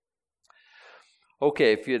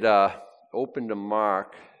Okay, if you'd open to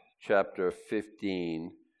Mark chapter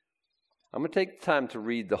 15, I'm going to take the time to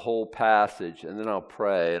read the whole passage, and then I'll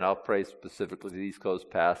pray, and I'll pray specifically to the East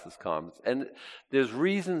Coast Pastors Conference. And there's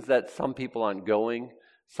reasons that some people aren't going.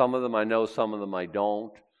 Some of them I know, some of them I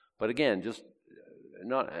don't. But again, just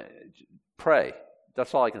pray.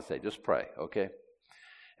 That's all I can say. Just pray, okay?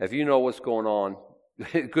 If you know what's going on,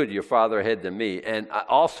 good, you're farther ahead than me. And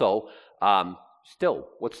also, still,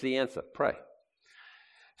 what's the answer? Pray.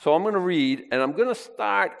 So I'm going to read, and I'm going to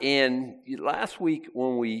start in, last week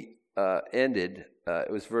when we ended,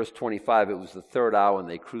 it was verse 25, it was the third hour and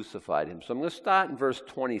they crucified him. So I'm going to start in verse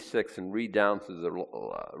 26 and read down through the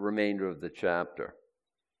remainder of the chapter.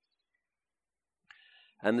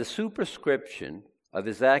 And the superscription of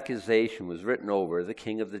his accusation was written over the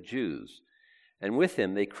King of the Jews. And with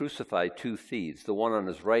him they crucified two thieves, the one on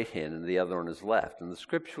his right hand and the other on his left. And the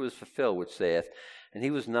scripture was fulfilled, which saith, And he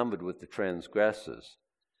was numbered with the transgressors.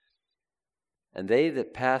 And they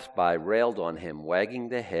that passed by railed on him, wagging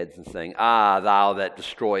their heads and saying, Ah, thou that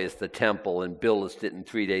destroyest the temple and buildest it in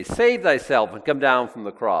 3 days, save thyself and come down from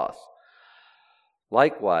the cross.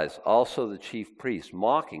 Likewise, also the chief priests,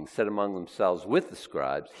 mocking, said among themselves with the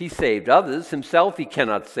scribes, He saved others, himself he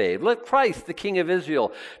cannot save. Let Christ, the King of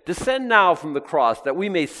Israel, descend now from the cross, that we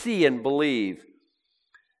may see and believe.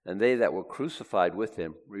 And they that were crucified with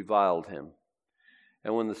him reviled him.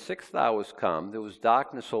 And when the 6th hour was come, there was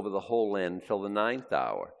darkness over the whole land until the 9th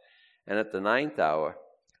hour. And at the 9th hour,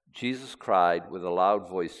 Jesus cried with a loud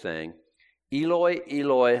voice, saying, Eloi,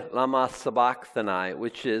 Eloi, lama sabachthani,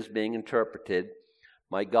 which is, being interpreted,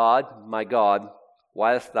 my God,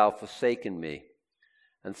 why hast thou forsaken me?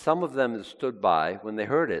 And some of them that stood by, when they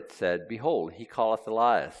heard it, said, Behold, he calleth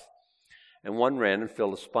Elias. And one ran and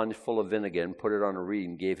filled a sponge full of vinegar, and put it on a reed,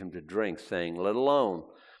 and gave him to drink, saying, Let alone.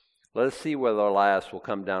 Let us see whether Elias will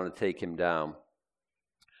come down and take him down.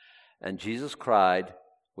 And Jesus cried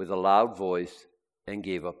with a loud voice and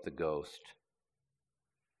gave up the ghost.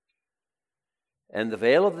 And the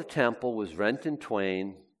veil of the temple was rent in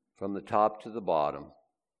twain from the top to the bottom.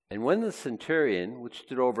 And when the centurion, which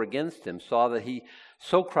stood over against him, saw that he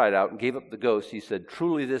so cried out and gave up the ghost, he said,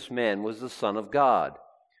 Truly this man was the Son of God.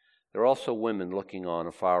 There were also women looking on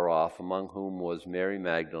afar off, among whom was Mary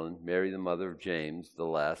Magdalene, Mary the mother of James the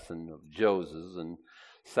less, and of Joses, and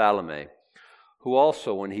Salome, who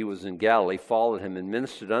also, when he was in Galilee, followed him and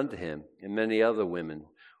ministered unto him, and many other women,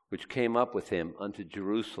 which came up with him unto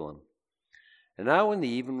Jerusalem. And now when the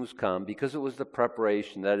even was come, because it was the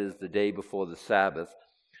preparation, that is, the day before the Sabbath,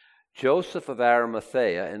 Joseph of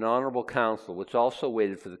Arimathea, an honorable counsel, which also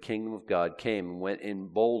waited for the kingdom of God, came and went in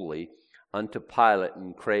boldly unto Pilate,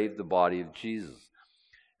 and craved the body of Jesus.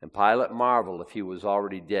 And Pilate marveled if he was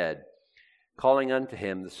already dead. Calling unto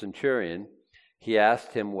him the centurion, he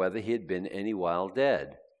asked him whether he had been any while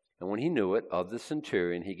dead. And when he knew it of the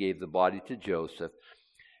centurion, he gave the body to Joseph.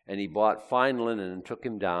 And he bought fine linen, and took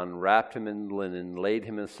him down, and wrapped him in linen, and laid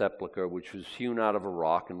him in a sepulchre, which was hewn out of a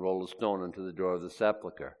rock, and rolled a stone unto the door of the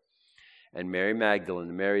sepulchre. And Mary Magdalene,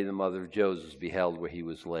 and Mary the mother of Joseph, beheld where he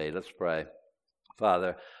was laid. Let's pray.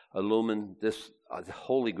 Father, illumine this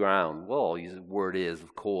holy ground. Well, the word is,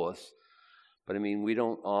 of course. But I mean, we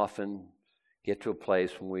don't often get to a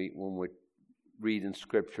place when we read in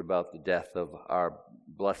Scripture about the death of our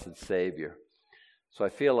blessed Savior. So I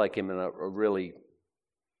feel like I'm in a really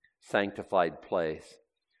sanctified place.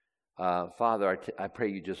 Father, I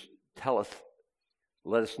pray you just tell us,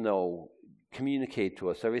 let us know, communicate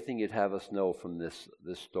to us everything you'd have us know from this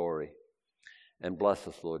story. And bless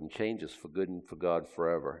us, Lord, and change us for good and for God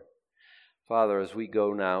forever. Father, as we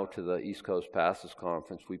go now to the East Coast Pastors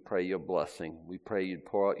Conference, we pray your blessing. We pray you'd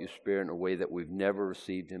pour out your Spirit in a way that we've never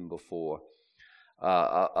received him before.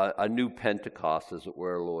 A new Pentecost, as it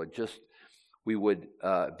were, Lord. Just we would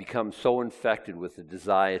become so infected with the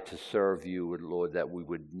desire to serve you, Lord, that we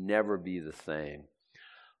would never be the same.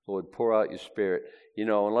 Lord, pour out your Spirit. You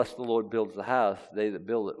know, unless the Lord builds the house, they that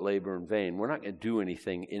build it labor in vain. We're not going to do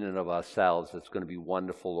anything in and of ourselves that's going to be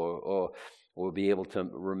wonderful or be able to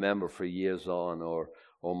remember for years on or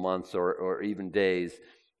months or even days.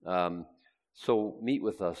 So meet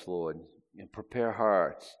with us, Lord, and prepare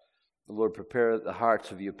hearts. Lord, prepare the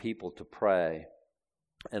hearts of your people to pray.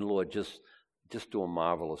 And Lord, just do a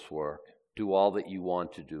marvelous work. Do all that you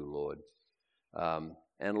want to do, Lord.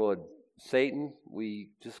 And Lord, Satan,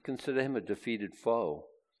 we just consider him a defeated foe.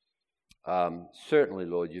 Certainly,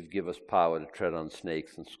 Lord, you've given us power to tread on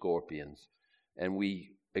snakes and scorpions. And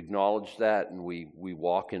we acknowledge that, and we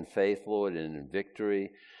walk in faith, Lord, and in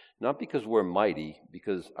victory. Not because we're mighty,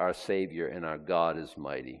 because our Savior and our God is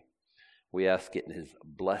mighty. We ask it in his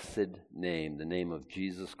blessed name, the name of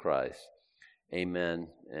Jesus Christ. Amen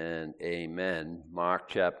and amen. Mark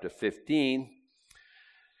chapter 15.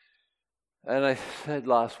 And I said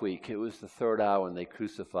last week, it was the third hour and they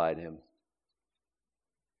crucified him.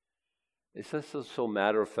 It says so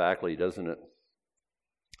matter-of-factly, doesn't it?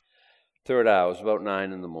 Third hour, it's about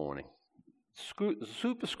 9 in the morning. The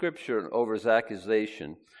superscription over his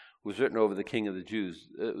accusation was written over the king of the Jews.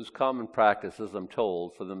 It was common practice, as I'm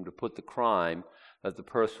told, for them to put the crime that the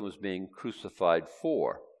person was being crucified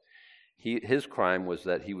for. His crime was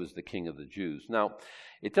that he was the king of the Jews. Now,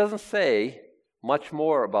 it doesn't say much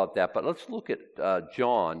more about that, but let's look at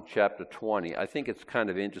John chapter 20. I think it's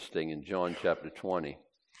kind of interesting in John chapter 20.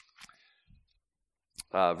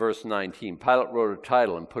 Verse 19, Pilate wrote a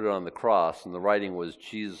title and put it on the cross, and the writing was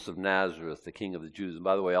Jesus of Nazareth, the King of the Jews. And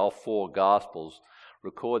by the way, all four Gospels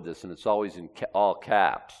record this, and it's always in all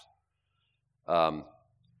caps.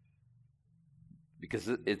 Because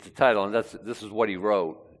it's a title, and this is what he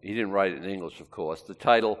wrote. He didn't write it in English, of course. The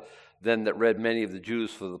title then that read many of the Jews,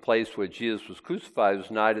 for the place where Jesus was crucified was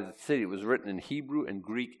nigh to the city. It was written in Hebrew and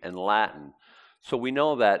Greek and Latin. So we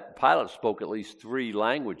know that Pilate spoke at least 3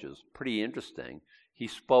 languages. Pretty interesting. He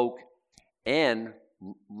spoke and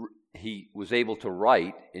he was able to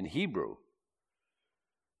write in Hebrew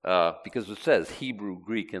because it says Hebrew,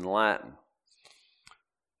 Greek, and Latin.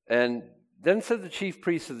 And then said the chief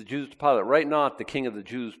priests of the Jews to Pilate, write not the King of the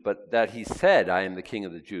Jews, but that he said, I am the King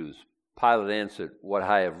of the Jews. Pilate answered, what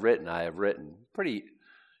I have written. Pretty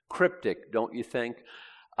cryptic, don't you think?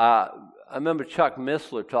 I remember Chuck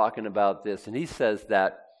Missler talking about this, and he says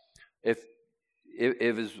that if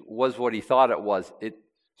it was what he thought it was, it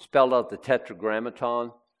spelled out the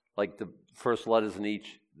tetragrammaton, like the first letters in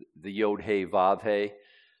each, the Yod, He, Vav, He.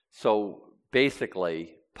 So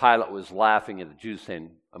basically, Pilate was laughing at the Jews saying,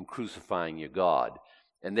 I'm crucifying your God.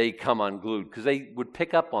 And they come unglued, because they would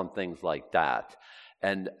pick up on things like that.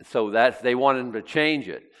 And so they wanted him to change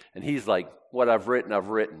it. And he's like, what I've written, I've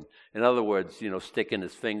written. In other words, sticking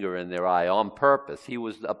his finger in their eye on purpose. He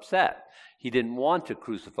was upset. He didn't want to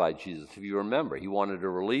crucify Jesus, if you remember. He wanted to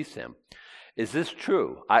release him. Is this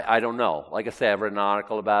true? I don't know. Like I say, I've read an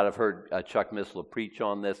article about it. I've heard Chuck Missler preach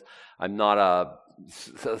on this. I'm not a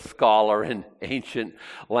scholar in ancient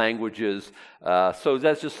languages. So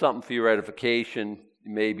that's just something for your edification.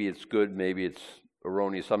 Maybe it's good, maybe it's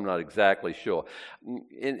erroneous. I'm not exactly sure.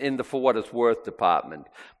 In the for what it's worth department.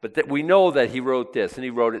 But we know that he wrote this, and he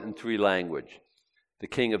wrote it in 3 languages. The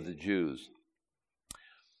King of the Jews.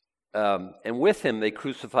 And with him they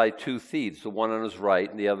crucified 2 thieves, the one on his right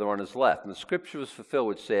and the other on his left. And the scripture was fulfilled,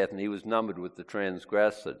 which saith, and he was numbered with the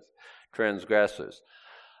transgressors.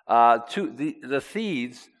 The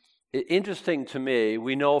thieves, interesting to me,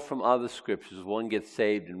 we know from other scriptures, one gets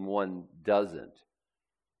saved and one doesn't.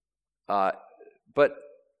 But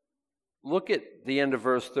look at the end of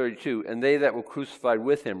verse 32. And they that were crucified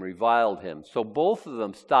with him reviled him. So both of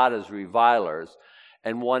them start as revilers,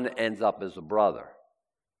 and one ends up as a brother.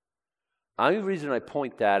 The only reason I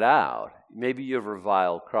point that out, maybe you've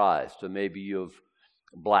reviled Christ, or maybe you've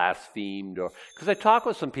blasphemed, or because I talk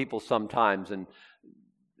with some people sometimes, and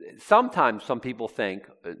sometimes some people think,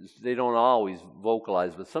 they don't always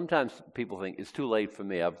vocalize, but sometimes people think it's too late for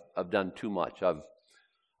me. I've done too much. I've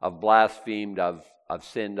blasphemed. I've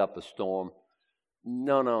sinned up a storm.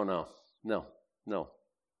 No.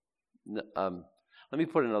 Let me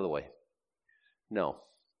put it another way. No.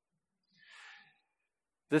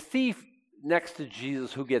 The thief next to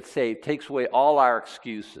Jesus who gets saved takes away all our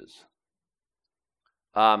excuses.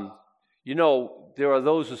 There are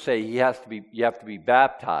those who say you have to be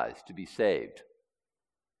baptized to be saved.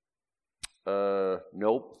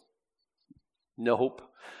 Nope. Do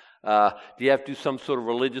you have to do some sort of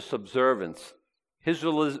religious observance? His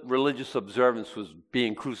religious observance was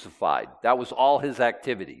being crucified. That was all his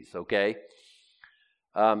activities, okay?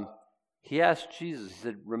 He asked Jesus, he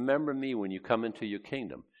said, remember me when you come into your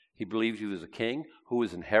kingdom. He believed he was a king who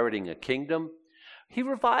was inheriting a kingdom. He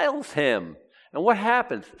reviles him. And what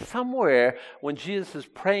happens? Somewhere when Jesus is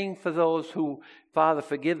praying for those who, Father,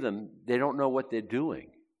 forgive them, they don't know what they're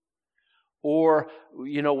doing. Or,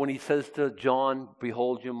 when he says to John,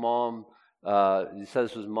 behold your mom, he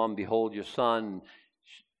says to his mom, behold your son.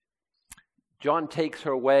 John takes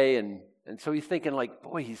her away, and so he's thinking like,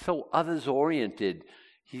 boy, he's so others-oriented.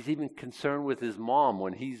 He's even concerned with his mom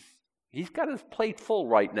when he's got his plate full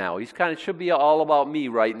right now. He's kind of should be all about me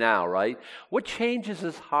right now, right? What changes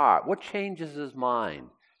his heart? What changes his mind?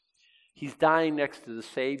 He's dying next to the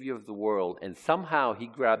Savior of the world, and somehow he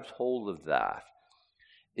grabs hold of that.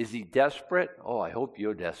 Is he desperate? Oh, I hope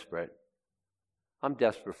you're desperate. I'm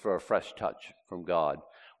desperate for a fresh touch from God.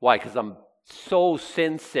 Why? Because I'm so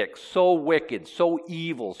sin-sick, so wicked, so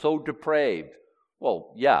evil, so depraved.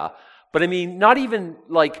 Well, yeah. But I mean, not even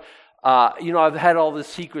like, I've had all this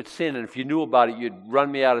secret sin, and if you knew about it, you'd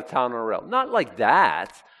run me out of town or else. Not like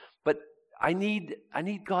that. But I need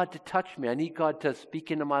God to touch me. I need God to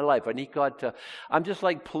speak into my life. I need God to, I'm just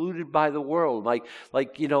like polluted by the world. Like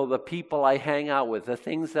the people I hang out with, the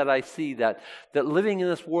things that I see, that living in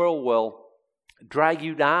this world will drag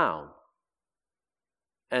you down.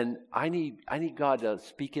 And I need God to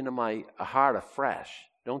speak into my heart afresh.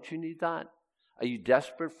 Don't you need that? Are you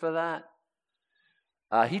desperate for that?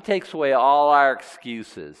 He takes away all our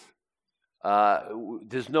excuses.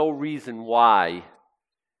 There's no reason why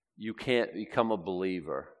you can't become a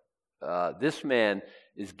believer. This man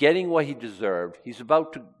is getting what he deserved. He's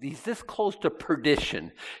this close to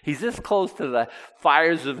perdition. He's this close to the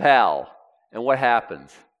fires of hell. And what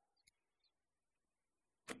happens?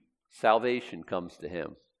 Salvation comes to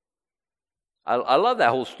him. I love that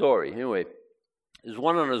whole story. Anyway, there's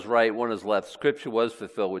one on his right, one on his left. Scripture was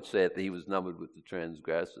fulfilled, which saith that he was numbered with the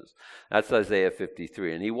transgressors. That's Isaiah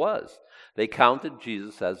 53, and he was. They counted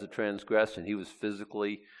Jesus as a transgressor, and he was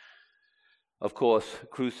physically, of course,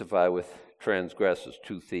 crucified with transgressors,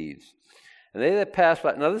 2 thieves. And they that passed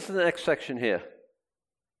by. Now, this is the next section here.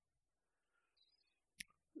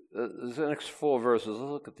 There's the next 4 verses. Let's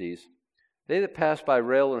look at these. They that passed by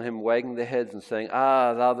railed on him, wagging their heads and saying,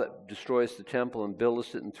 Ah, thou that destroyest the temple and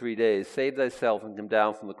buildest it in 3 days, save thyself and come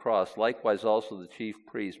down from the cross. Likewise also the chief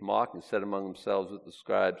priests mocked and said among themselves with the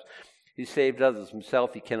scribes, He saved others,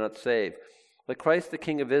 himself he cannot save. Let Christ the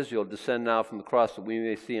King of Israel descend now from the cross, that we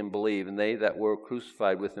may see and believe. And they that were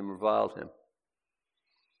crucified with him reviled him.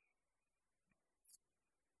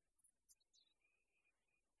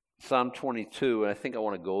 Psalm 22, and I think I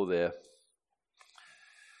want to go there.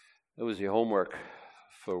 It was your homework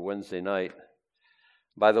for Wednesday night.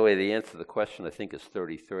 By the way, the answer to the question, I think, is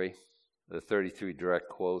 33. The 33 direct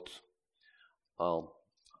quotes.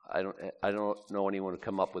 I don't know anyone who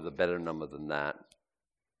come up with a better number than that.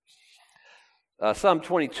 Psalm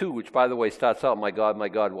 22, which, by the way, starts out, my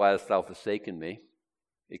God, why hast thou forsaken me?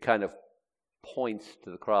 It kind of points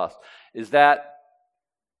to the cross. Is that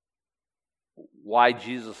why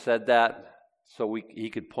Jesus said that? So he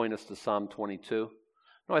could point us to Psalm 22?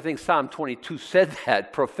 No, I think Psalm 22 said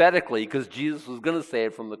that prophetically because Jesus was going to say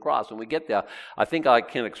it from the cross. When we get there, I think I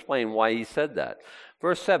can explain why he said that.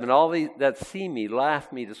 Verse 7, all that see me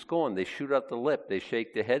laugh me to scorn. They shoot out the lip. They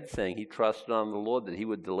shake their head, saying, He trusted on the Lord that he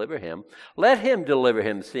would deliver him. Let him deliver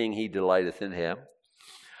him, seeing he delighteth in him.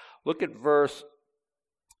 Look at verse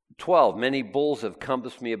 12. Many bulls have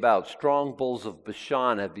compassed me about. Strong bulls of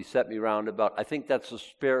Bashan have beset me round about. I think that's a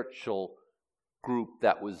spiritual group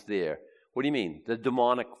that was there. What do you mean? The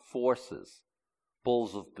demonic forces,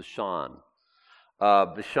 bulls of Bashan.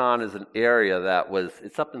 Bashan is an area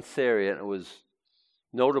it's up in Syria, and it was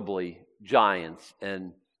notably giants,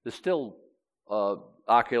 and there's still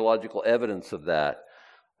archaeological evidence of that.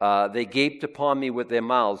 They gaped upon me with their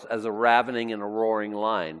mouths as a ravening and a roaring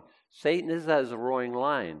lion. Satan is as a roaring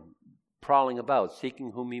lion, prowling about,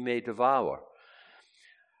 seeking whom he may devour.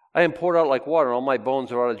 I am poured out like water, all my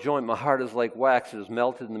bones are out of joint. My heart is like wax, it is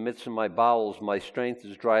melted in the midst of my bowels. My strength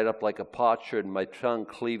is dried up like a potsherd, and my tongue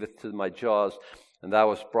cleaveth to my jaws. And thou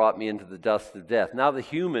hast brought me into the dust of death. Now the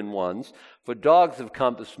human ones, for dogs have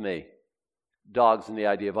compassed me. Dogs in the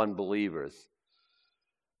idea of unbelievers.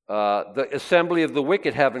 The assembly of the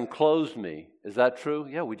wicked have enclosed me. Is that true?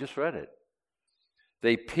 Yeah, we just read it.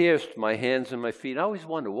 They pierced my hands and my feet. I always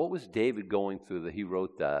wonder, what was David going through that he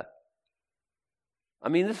wrote that? I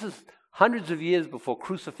mean, this is hundreds of years before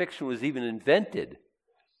crucifixion was even invented.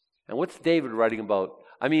 And what's David writing about?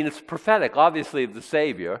 I mean, it's prophetic, obviously, of the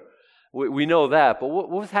Savior. We know that. But what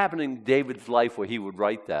was happening in David's life where he would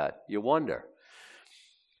write that? You wonder.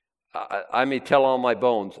 I may tell all my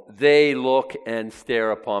bones, they look and stare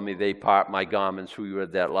upon me. They part my garments. We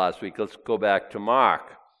read that last week. Let's go back to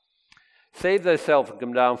Mark. Save thyself and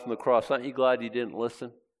come down from the cross. Aren't you glad you didn't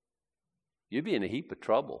listen? You'd be in a heap of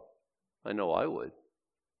trouble. I know I would.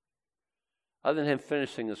 Other than him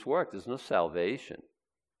finishing his work, there's no salvation.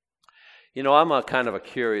 You know, I'm a kind of a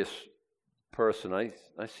curious person. I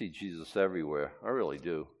see Jesus everywhere. I really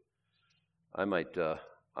do. I might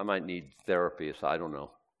need therapy, so I don't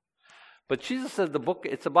know. But Jesus said the book,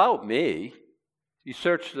 it's about me. You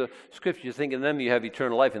search the scripture, you think in them you have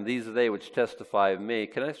eternal life, and these are they which testify of me.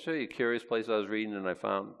 Can I show you a curious place I was reading and I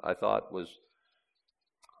thought was,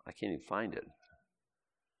 I can't even find it.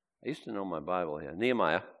 I used to know my Bible here.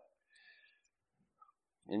 Nehemiah.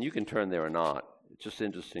 And you can turn there or not. It's just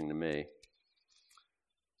interesting to me.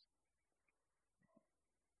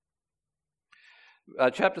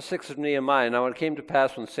 chapter 6 of Nehemiah. Now it came to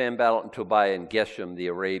pass when Sanballat and Tobiah and Geshem the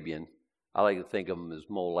Arabian, I like to think of them as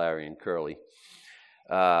Mole, Larry, and Curly,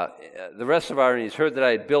 the rest of our enemies heard that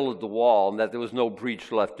I had builded the wall and that there was no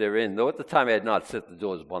breach left therein, though at the time I had not set the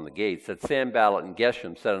doors upon the gates, that Sanballat and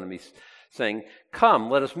Geshem said unto me, saying, Come,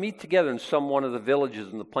 let us meet together in some one of the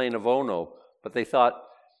villages in the plain of Ono. But they thought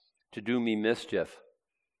to do me mischief.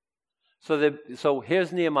 So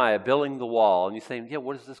here's Nehemiah building the wall, and he's saying, yeah,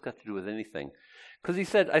 what does this got to do with anything? Because he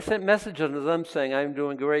said, I sent message unto them saying, I am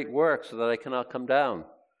doing great work so that I cannot come down.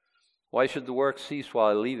 Why should the work cease while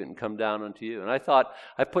I leave it and come down unto you? And I thought,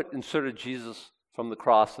 inserted Jesus from the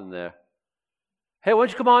cross in there. Hey, why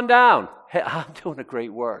don't you come on down? Hey, I'm doing a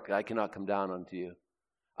great work. I cannot come down unto you.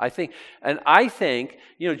 I think,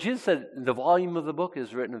 Jesus said, the volume of the book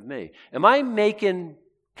is written of me. Am I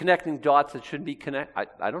connecting dots that shouldn't be connected?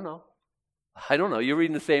 I don't know. I don't know. You're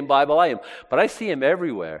reading the same Bible I am. But I see him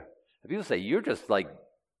everywhere. And people say, you're just like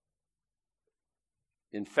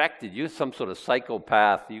infected. You're some sort of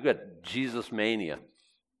psychopath. You got Jesus mania.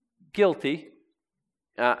 Guilty.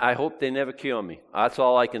 I hope they never cure me. That's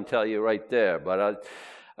all I can tell you right there. But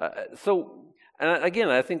and again,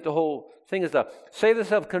 I think the whole thing is save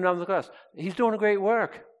yourself, come down to the cross. He's doing a great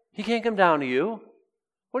work. He can't come down to you.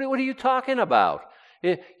 What are you talking about?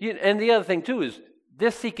 And the other thing too is they're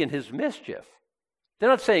seeking his mischief. They're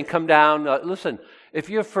not saying come down. Listen, if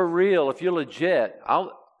you're for real, if you're legit,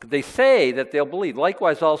 they say that they'll believe.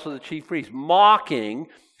 Likewise, also the chief priests, mocking,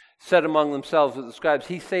 said among themselves with the scribes,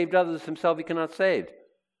 he saved others, himself he cannot save.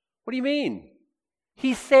 What do you mean?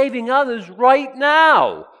 He's saving others right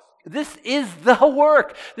now. This is the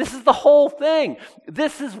work. This is the whole thing.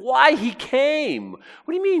 This is why he came. What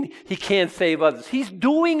do you mean he can't save others? He's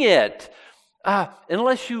doing it.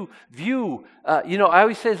 Unless you view, I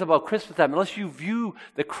always say this about Christmas time, unless you view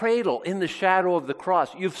the cradle in the shadow of the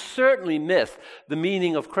cross, you've certainly missed the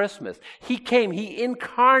meaning of Christmas. He came, he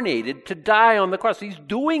incarnated to die on the cross. He's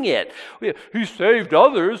doing it. He saved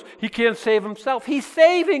others. He can't save himself. He's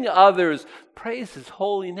saving others. Praise his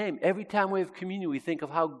holy name. Every time we have communion, we think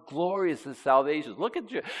of how glorious his salvation is. Look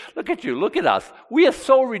at you. Look at us. We are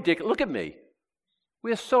so ridiculous. Look at me.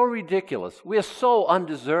 We are so ridiculous. We are so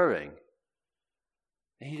undeserving.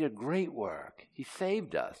 And he did great work. He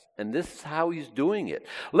saved us. And this is how he's doing it.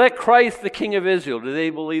 Let Christ, the King of Israel, do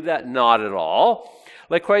they believe that? Not at all.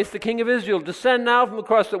 Let Christ, the King of Israel, descend now from the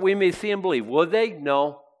cross that we may see and believe. Would they?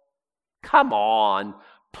 No. Come on.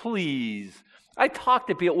 Please. I talk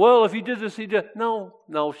to people. Well, if he did this, he did. No,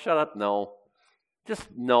 shut up, no. Just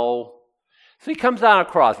no. So he comes down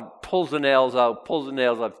across, he pulls the nails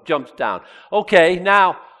out, jumps down. Okay,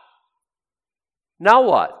 now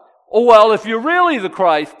what? Oh, well, if you're really the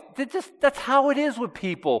Christ, that's how it is with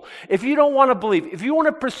people. If you don't want to believe, if you want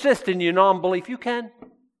to persist in your non-belief, you can.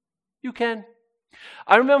 You can.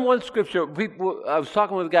 I remember one scripture, I was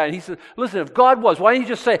talking with a guy, and he said, listen, if God was, why don't you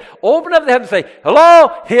just say, open up the heavens and say,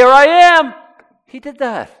 hello, here I am. He did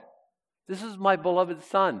that. This is my beloved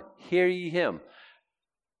Son. Hear ye him.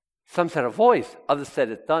 Some said a voice. Others said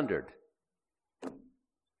it thundered.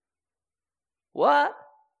 What?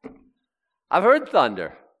 I've heard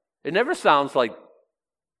thunder. It never sounds like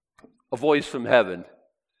a voice from heaven.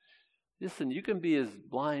 Listen, you can be as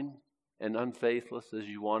blind and unfaithless as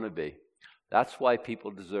you want to be. That's why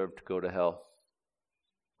people deserve to go to hell.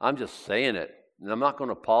 I'm just saying it, and I'm not going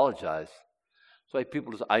to apologize. That's why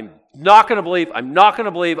people just, I'm not going to believe, I'm not going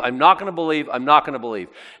to believe, I'm not going to believe, I'm not going to believe.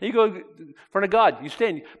 And you go in front of God, you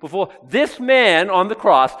stand before this man on the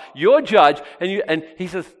cross, your judge, and he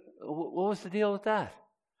says, what was the deal with that?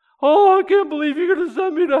 Oh, I can't believe you're going to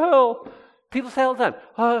send me to hell. People say all the time,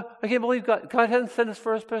 I can't believe God hasn't sent his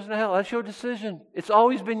first person to hell. That's your decision. It's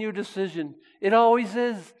always been your decision. It always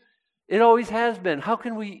is. It always has been. How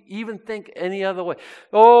can we even think any other way?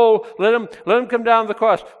 Oh, let him come down the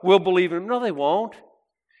cross. We'll believe him. No, they won't.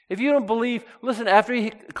 If you don't believe, listen, after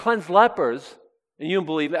he cleansed lepers, and you don't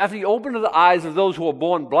believe him, after he opened the eyes of those who were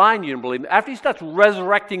born blind, you don't believe him, after he starts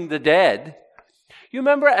resurrecting the dead, you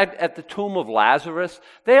remember at the tomb of Lazarus?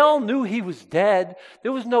 They all knew he was dead.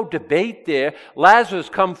 There was no debate there. Lazarus,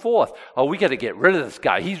 come forth. Oh, we got to get rid of this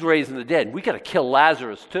guy. He's raising the dead. We got to kill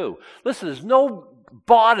Lazarus too. Listen, there's no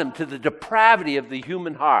bottom to the depravity of the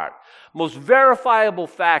human heart. Most verifiable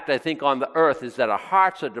fact, I think, on the earth is that our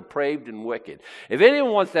hearts are depraved and wicked. If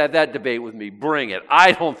anyone wants to have that debate with me, bring it.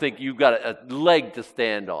 I don't think you've got a leg to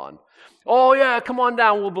stand on. Oh, yeah, come on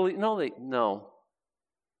down. We'll believe. No.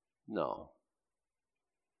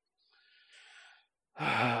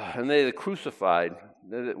 And they that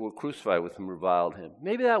were crucified with him reviled him.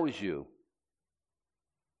 Maybe that was you.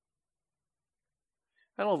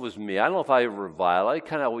 I don't know if it was me. I don't know if I ever reviled. I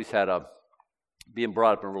kind of always had a being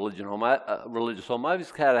brought up in a religious home, I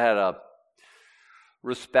always had a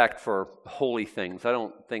respect for holy things. I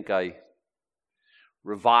don't think I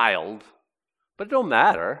reviled, but it don't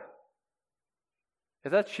matter.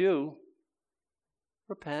 If that's you,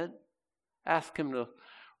 repent. Ask him to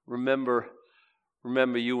remember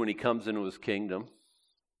you when he comes into his kingdom.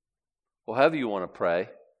 Or however you want to pray.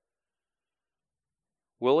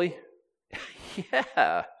 Will he?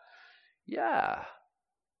 Yeah.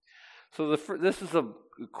 So this is a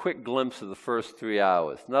quick glimpse of the first 3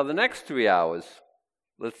 hours. Now the next 3 hours,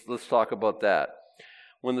 let's talk about that.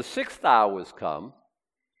 When the 6th hour was come,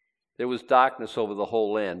 there was darkness over the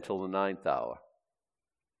whole land till the 9th hour.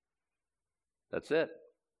 That's it.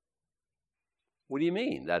 What do you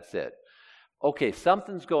mean, that's it? Okay,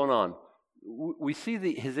 something's going on. We see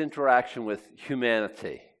his interaction with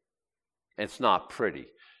humanity. It's not pretty.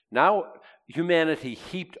 Now, humanity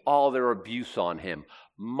heaped all their abuse on him,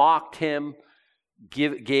 mocked him,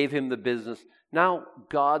 gave him the business. Now,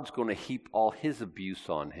 God's going to heap all his abuse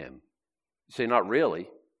on him. You say, not really.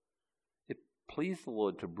 It pleased the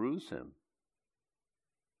Lord to bruise him.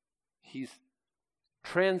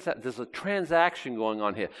 There's a transaction going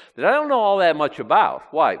on here that I don't know all that much about.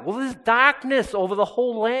 Why? Well, there's darkness over the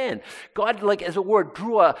whole land. God, like as it were,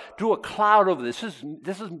 drew a cloud over this.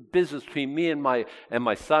 This is business between me and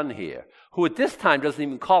my son here, who at this time doesn't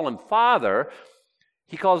even call him Father.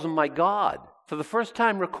 He calls him my God. For the first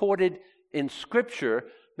time recorded in Scripture,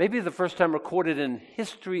 maybe the first time recorded in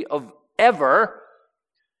history of ever,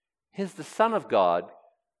 here's the Son of God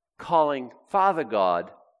calling Father God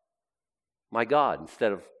my God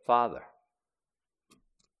instead of Father.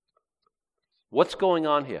 What's going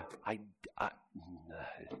on here?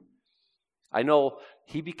 I know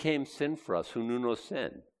he became sin for us who knew no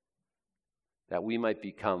sin, that we might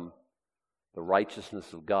become the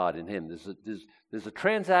righteousness of God in him. There's a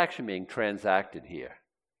transaction being transacted here.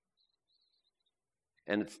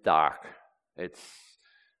 And it's dark.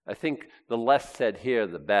 I think the less said here,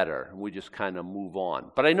 the better. We just kind of move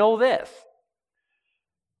on. But I know this.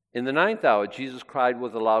 In the 9th hour, Jesus cried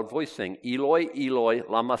with a loud voice, saying, Eloi, Eloi,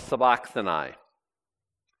 lama sabachthani.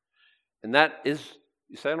 And that is,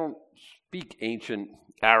 you say, I don't speak ancient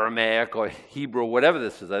Aramaic or Hebrew, whatever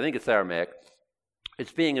this is. I think it's Aramaic.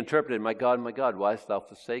 It's being interpreted, my God, why hast thou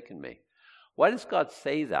forsaken me? Why does God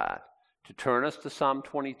say that? To turn us to Psalm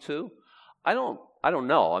 22? I don't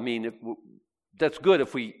know. I mean, that's good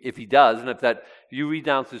if he does, and if you read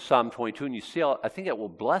down through Psalm 22 and you see, I think it will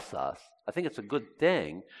bless us. I think it's a good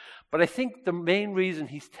thing. But I think the main reason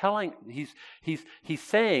he's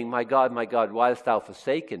saying, my God, why hast thou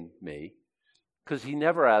forsaken me? Because he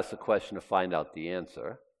never asks a question to find out the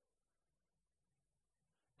answer.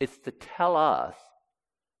 It's to tell us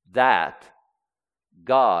that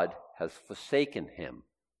God has forsaken him.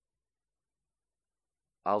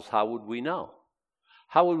 Else how would we know?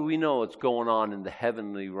 How would we know what's going on in the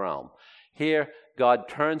heavenly realm? Here, God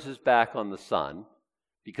turns his back on the Son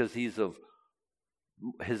because his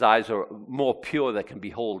eyes are more pure that can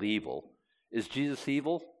behold evil. Is Jesus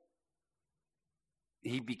evil?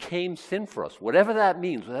 He became sin for us, whatever that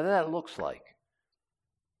means, whatever that looks like.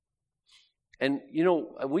 And,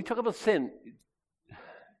 we talk about sin.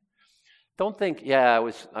 Don't think, I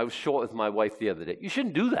was short with my wife the other day. You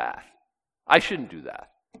shouldn't do that. I shouldn't do that.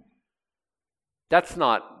 That's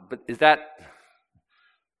not, but is that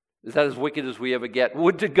as wicked as we ever get?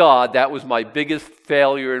 Would to God that was my biggest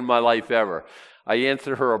failure in my life ever. I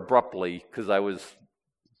answered her abruptly because I was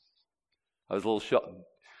a little shocked.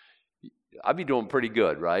 I'd be doing pretty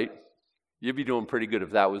good, right? You'd be doing pretty good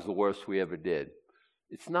if that was the worst we ever did.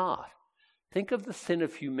 It's not. Think of the sin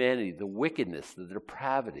of humanity, the wickedness, the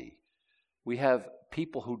depravity. We have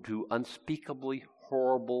people who do unspeakably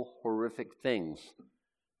horrible, horrific things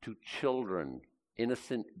to children,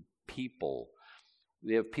 innocent people.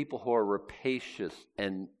 We have people who are rapacious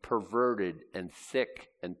and perverted and sick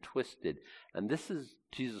and twisted. And this is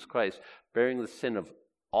Jesus Christ bearing the sin of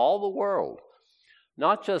all the world,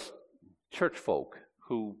 not just church folk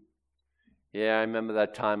who, I remember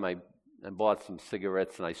that time I bought some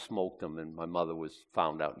cigarettes and I smoked them and my mother was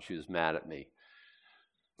found out and she was mad at me.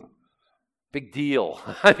 Big deal.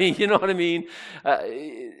 I mean, you know what I mean?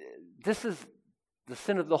 This is the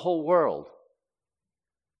sin of the whole world.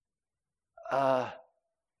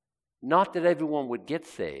 Not that everyone would get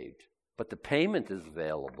saved, but the payment is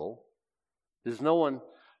available. There's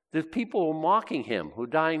people who are mocking him, who are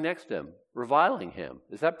dying next to him, reviling him.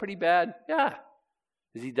 Is that pretty bad? Yeah.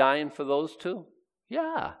 Is he dying for those too?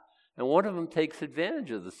 Yeah. And one of them takes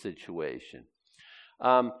advantage of the situation.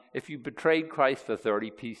 If you betrayed Christ for 30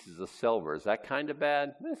 pieces of silver, is that kind of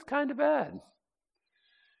bad? It's kind of bad.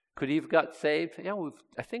 Could he have got saved? Yeah,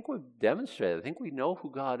 I think we've demonstrated. I think we know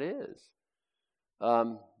who God is.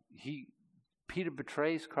 Peter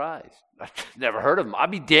betrays Christ. I've never heard of him.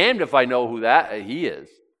 I'd be damned if I know who he is.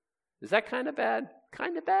 Is that kind of bad?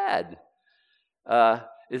 Kind of bad.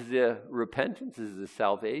 Is there repentance? Is there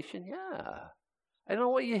salvation? Yeah. I don't know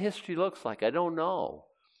what your history looks like. I don't know.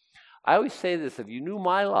 I always say this, if you knew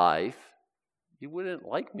my life, you wouldn't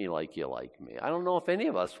like me like you like me. I don't know if any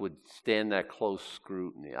of us would stand that close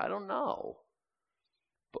scrutiny. I don't know.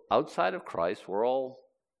 But outside of Christ, we're all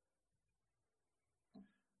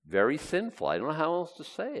very sinful. I don't know how else to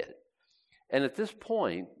say it. And at this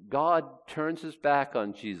point, God turns his back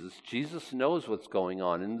on Jesus. Jesus knows what's going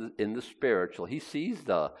on in the spiritual. He sees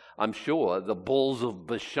I'm sure, the bulls of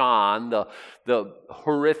Bashan, the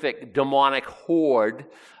horrific demonic horde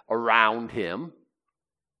around him.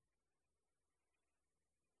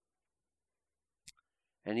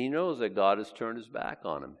 And he knows that God has turned his back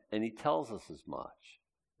on him. And he tells us as much,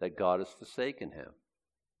 that God has forsaken him.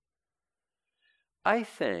 I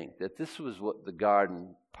think that this was what the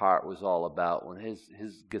garden part was all about, when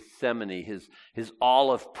his Gethsemane, his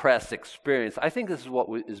olive press experience. I think this is what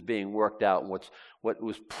is being worked out and what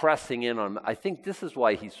was pressing in on him. I think this is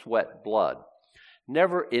why he sweat blood.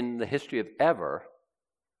 Never in the history of ever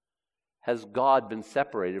has God been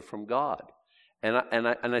separated from God. And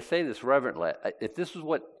I say this reverently. If this is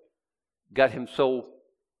what got him so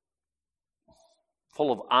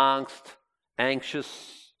full of angst,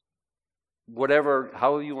 anxious, whatever,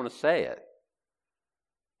 however you want to say it,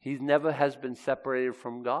 he never has been separated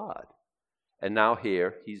from God. And now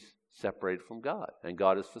here, he's separated from God, and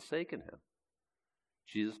God has forsaken him.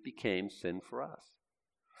 Jesus became sin for us.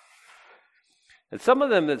 And some of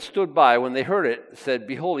them that stood by, when they heard it, said,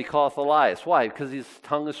 "Behold, he calleth Elias." Why? Because his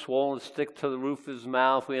tongue is swollen, stick to the roof of his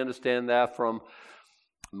mouth. We understand that from,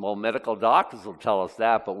 well, medical doctors will tell us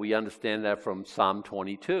that, but we understand that from Psalm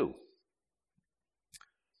 22.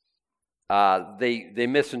 They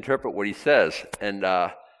misinterpret what he says. And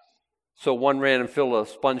so one ran and filled a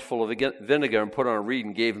sponge full of vinegar and put on a reed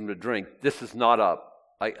and gave him to drink. This is not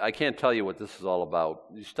I can't tell you what this is all about.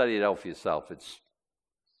 You study it out for yourself.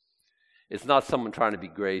 It's not someone trying to be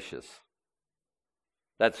gracious.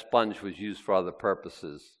 That sponge was used for other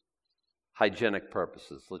purposes, hygienic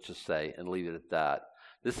purposes, let's just say, and leave it at that.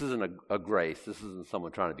 This isn't a grace. This isn't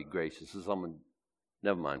someone trying to be gracious. This is someone,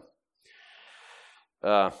 never mind.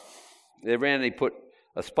 They ran and they put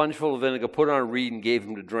a sponge full of vinegar, put on a reed, and gave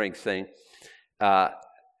him to drink, saying,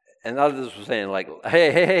 and others were saying, like,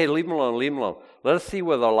 hey, leave him alone, leave him alone. Let us see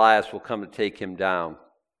whether Elias will come to take him down.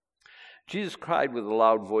 Jesus cried with a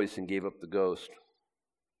loud voice and gave up the ghost.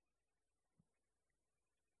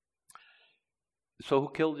 So who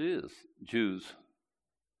killed Jesus? Jews?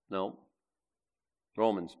 No.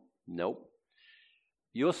 Romans? Nope.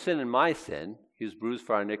 Your sin and my sin. He was bruised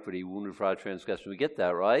for our iniquity, wounded for our transgression. We get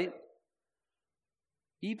that, right?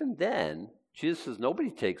 Even then, Jesus says,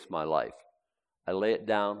 nobody takes my life. I lay it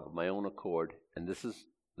down of my own accord. And this is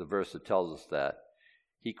the verse that tells us that.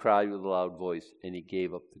 He cried with a loud voice, and he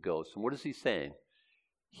gave up the ghost. And what is he saying?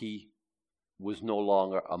 He was no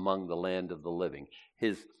longer among the land of the living.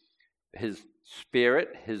 His spirit,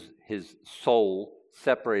 his soul,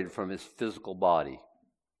 separated from his physical body.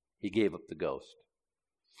 He gave up the ghost.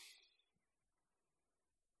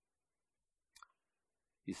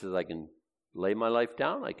 He says, I can lay my life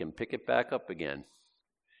down, I can pick it back up again.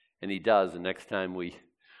 And he does. And next time we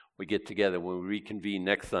get together, when we reconvene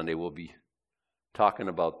next Sunday, we'll be talking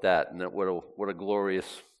about that. And what a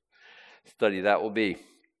glorious study that will be.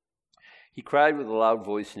 He cried with a loud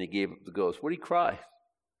voice and he gave up the ghost. What did he cry?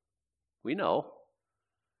 We know.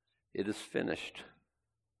 It is finished.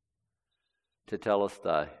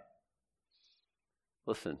 Tetelestai.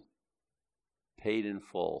 Listen, paid in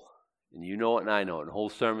full. And you know it and I know it. And whole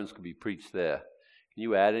sermons could be preached there. Can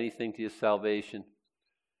you add anything to your salvation?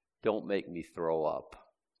 Don't make me throw up.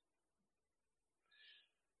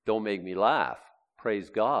 Don't make me laugh. Praise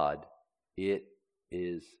God. It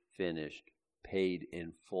is finished. Paid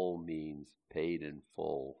in full means paid in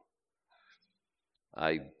full.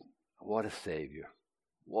 What a Savior.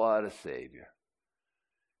 What a Savior.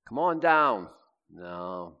 Come on down.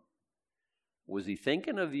 No. Was he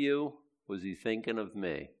thinking of you? Was he thinking of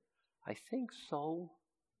me? I think so.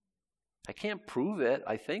 I can't prove it.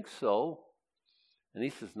 I think so. And he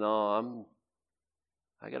says, no,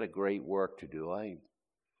 I got a great work to do.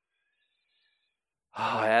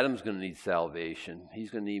 Adam's going to need salvation. He's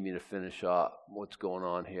going to need me to finish up what's going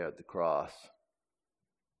on here at the cross.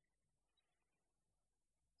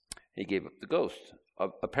 He gave up the ghost.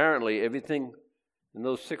 Apparently, everything in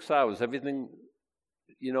those 6 hours, everything,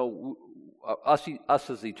 us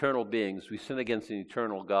as eternal beings, we sin against an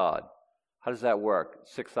eternal God. How does that work?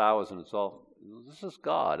 6 hours and it's all, this is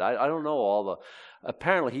God. I don't know all the,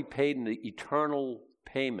 apparently he paid an eternal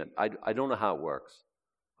payment. I don't know how it works,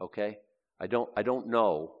 okay? I don't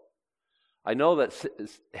know. I know that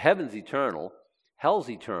heaven's eternal, hell's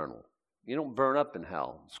eternal. You don't burn up in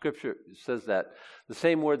hell. Scripture says that the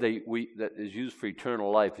same word that is used for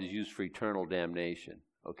eternal life is used for eternal damnation,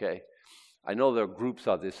 okay? I know there are groups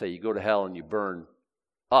out there that say you go to hell and you burn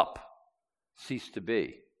up, cease to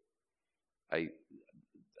be.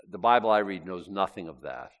 The Bible I read knows nothing of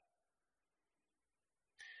that.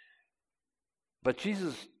 But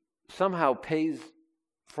Jesus somehow pays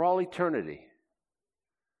for all eternity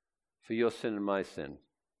for your sin and my sin.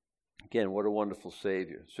 Again, what a wonderful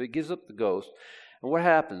Savior. So he gives up the ghost. And what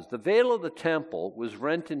happens? The veil of the temple was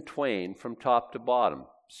rent in twain from top to bottom.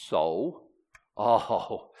 So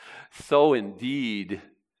indeed.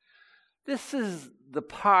 This is the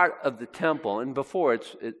part of the temple, and before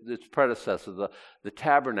its predecessor, the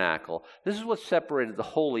tabernacle. This is what separated the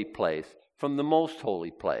holy place from the most holy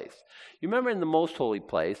place. You remember in the most holy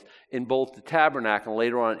place, in both the tabernacle and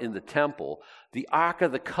later on in the temple, the Ark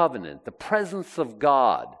of the Covenant, the presence of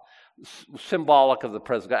God, symbolic of the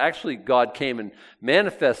presence of God. Actually, God came and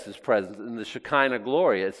manifested his presence in the Shekinah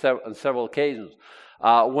glory on several occasions.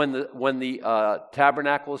 When the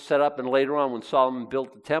tabernacle was set up, and later on when Solomon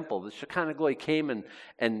built the temple, the Shekinah glory came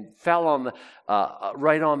and fell on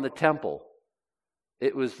right on the temple.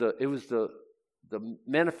 It was the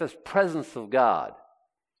manifest presence of God.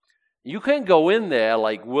 You can't go in there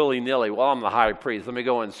like willy-nilly. Well, I'm the high priest. Let me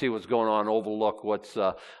go and see what's going on, overlook what's...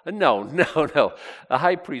 No. The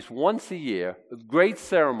high priest, once a year, great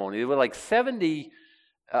ceremony. There were like 70...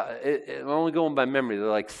 I'm only going by memory. There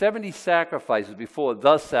were like 70 sacrifices before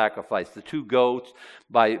the sacrifice. The 2 goats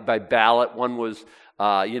by ballot. One was,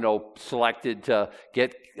 selected to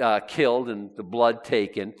get killed and the blood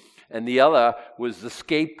taken. And the other was the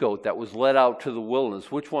scapegoat that was led out to the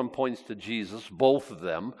wilderness. Which one points to Jesus? Both of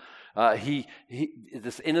them.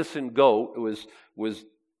 This innocent goat was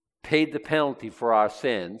paid the penalty for our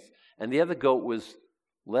sins. And the other goat was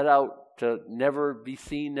led out to never be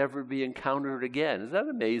seen, never be encountered again. Is that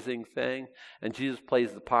an amazing thing? And Jesus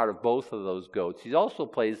plays the part of both of those goats. He also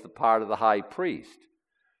plays the part of the high priest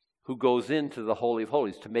who goes into the Holy of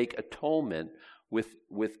Holies to make atonement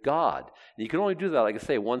with God. And you can only do that, like I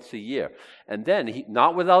say, once a year. And then,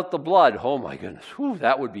 not without the blood. Oh my goodness,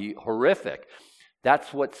 that would be horrific.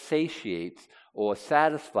 That's what satiates or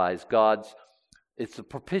satisfies God's. It's a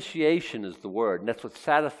propitiation is the word, and that's what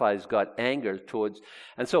satisfies God's anger towards.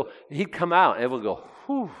 And so he'd come out, and everyone would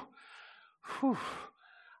go, whew,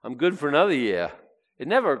 I'm good for another year. It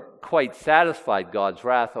never quite satisfied God's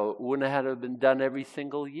wrath, or it wouldn't have had to have been done every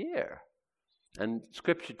single year. And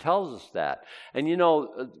Scripture tells us that. And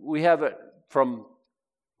we have it from,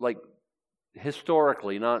 like,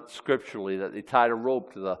 historically, not scripturally, that they tied a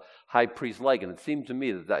rope to the high priest's leg. And it seemed to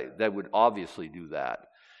me that they would obviously do that.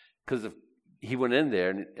 Because if he went in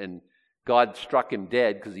there and God struck him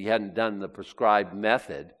dead because he hadn't done the prescribed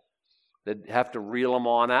method, they'd have to reel him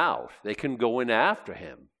on out. They couldn't go in after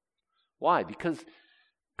him. Why? Because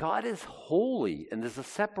God is holy, and there's a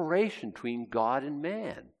separation between God and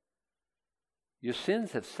man. Your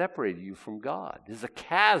sins have separated you from God. There's a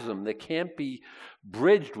chasm that can't be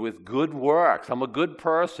bridged with good works. I'm a good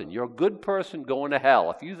person. You're a good person going to hell.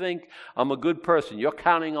 If you think I'm a good person, you're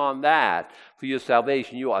counting on that for your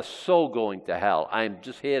salvation. You are so going to hell. I'm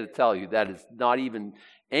just here to tell you that is not even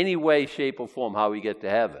any way, shape, or form how we get to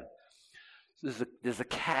heaven. There's a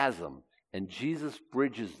chasm, and Jesus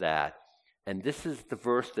bridges that. And this is the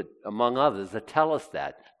verse that, among others, that tell us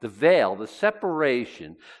that. The veil, the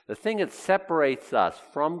separation, the thing that separates us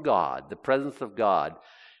from God, the presence of God,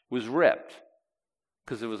 was ripped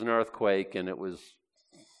because there was an earthquake and it was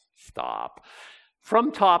stop.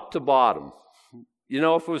 From top to bottom.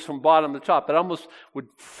 If it was from bottom to top, it almost would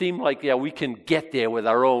seem like, we can get there with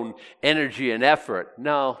our own energy and effort.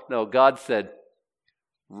 No, God said,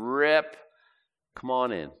 rip, come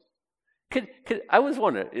on in. I always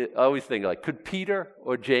wonder, I always think, could Peter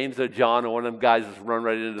or James or John or one of them guys just run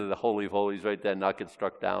right into the Holy of Holies right there and not get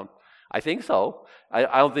struck down? I think so. I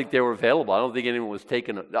don't think they were available. I don't think anyone was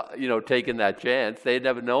taking that chance. They had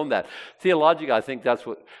never known that. Theologically, I think that's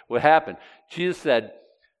what happened. Jesus said,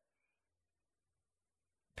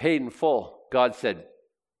 paid in full. God said,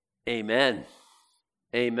 amen.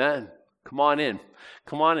 Amen. Come on in.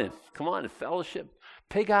 Come on in. Come on in. Fellowship.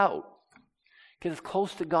 Pig out. Get as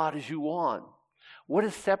close to God as you want. What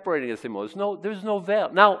is separating us anymore? There's no veil.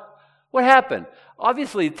 Now, what happened?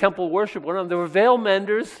 Obviously, temple worship went on. There were veil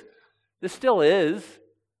menders. There still is.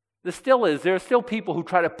 There still is. There are still people who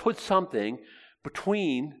try to put something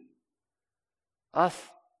between us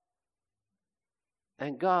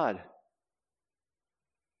and God.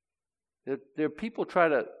 There are people try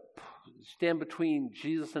to stand between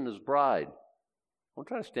Jesus and his bride. Don't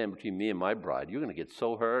try to stand between me and my bride. You're going to get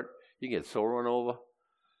so hurt. You get so run over.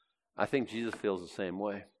 I think Jesus feels the same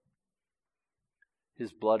way.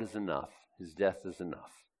 His blood is enough. His death is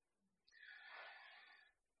enough.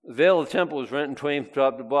 The veil of the temple was rent in twain from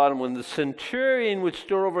top to bottom. When the centurion which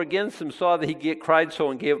stood over against him saw that he cried so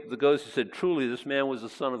and gave up the ghost, he said, truly, this man was the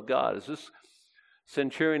Son of God. Is this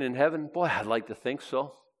centurion in heaven? Boy, I'd like to think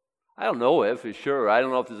so. I don't know if for sure. I don't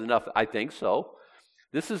know if there's enough. I think so.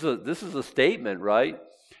 This is a statement, right?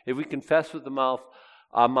 If we confess with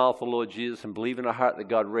our mouth the Lord Jesus and believe in our heart that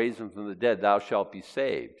God raised him from the dead, thou shalt be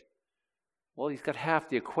saved. Well, he's got half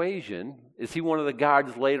the equation. Is he one of the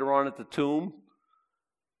guards later on at the tomb?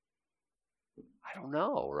 I don't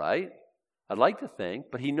know, right? I'd like to think,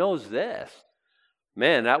 but he knows this.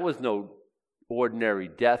 Man, that was no ordinary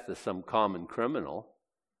death of some common criminal.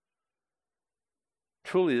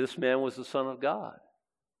 Truly, this man was the Son of God.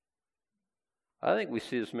 I think we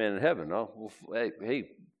see this man in heaven. Oh, hey,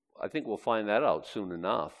 I think we'll find that out soon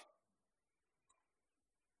enough.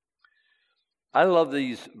 I love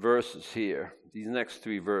these verses here, these next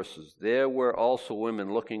 3 verses. There were also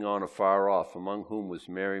women looking on afar off, among whom was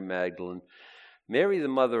Mary Magdalene, Mary the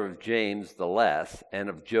mother of James the Less, and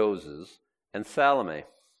of Joses, and Salome,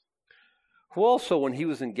 who also, when he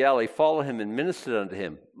was in Galilee, followed him and ministered unto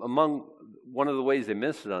him. One of the ways they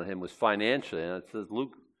ministered unto him was financially, and it says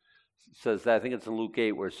Luke says that. I think it's in Luke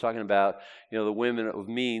 8 where it's talking about the women of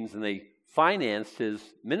means, and they financed his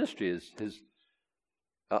ministry, his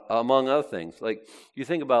among other things. Like you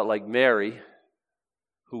think about like Mary,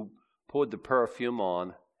 who poured the perfume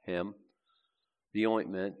on him, the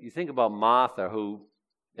ointment. You think about Martha, who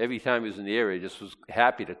every time he was in the area just was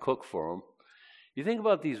happy to cook for him. You think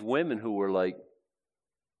about these women who were like,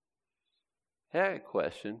 hey, I have a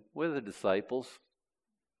question. Where are the disciples?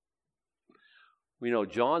 We know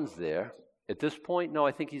John's there. At this point, no,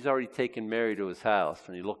 I think he's already taken Mary to his house,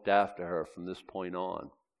 and he looked after her from this point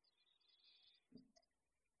on.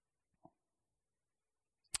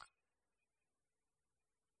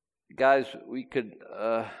 Guys, we could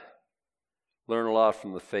learn a lot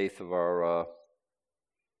from the faith of our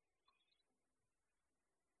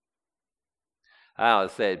I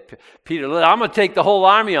said, Peter, I'm going to take the whole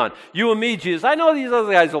army on. You and me, Jesus. I know these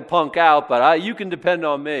other guys will punk out, but you can depend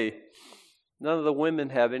on me. None of the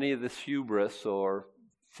women have any of this hubris or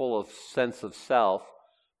full of sense of self,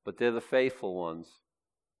 but they're the faithful ones.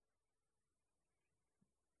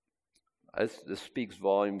 This speaks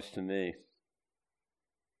volumes to me.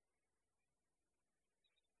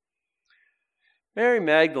 Mary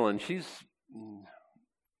Magdalene,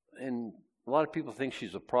 and a lot of people think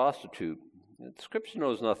she's a prostitute. Scripture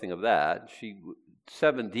knows nothing of that.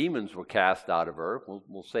 7 demons were cast out of her.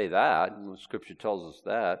 We'll say that. And Scripture tells us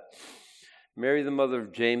that. Mary, the mother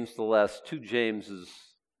of James the Less. 2 Jameses,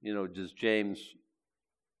 does James,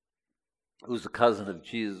 who's the cousin of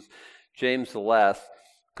Jesus, James the Less,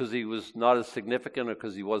 because he was not as significant or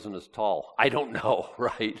because he wasn't as tall? I don't know,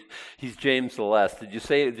 right? He's James the Less. Did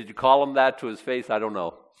you call him that to his face? I don't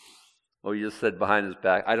know. Or you just said behind his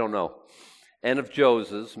back? I don't know. And of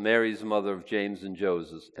Joses, Mary's the mother of James and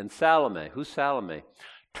Joses, and Salome. Who's Salome?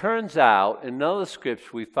 Turns out, in another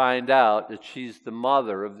scripture, we find out that she's the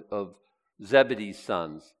mother of Zebedee's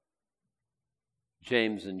sons,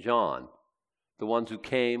 James and John. The one who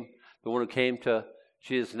came to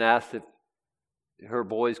Jesus and asked if her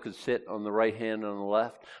boys could sit on the right hand and on the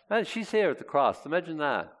left. Man, she's here at the cross. Imagine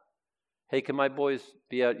that. Hey, can my boys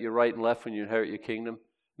be at your right and left when you inherit your kingdom?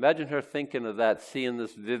 Imagine her thinking of that, seeing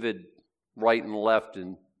this vivid right and left,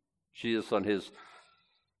 and Jesus on his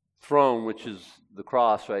throne, which is the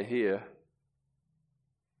cross right here.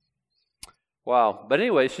 Wow. But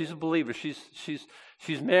anyway, she's a believer. She's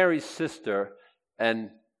Mary's sister, and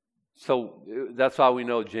so that's how we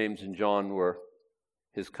know James and John were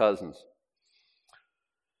his cousins.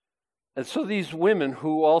 And so these women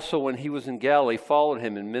who also, when he was in Galilee, followed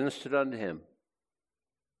him and ministered unto him.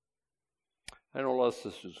 I know a lot of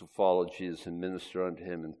sisters who followed Jesus and minister unto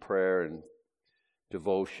him in prayer and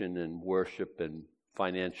devotion and worship and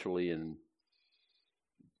financially and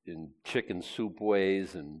in chicken soup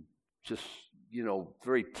ways and just,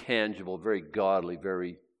 very tangible, very godly,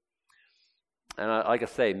 and like I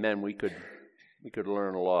say, men, we could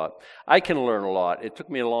learn a lot. I can learn a lot. It took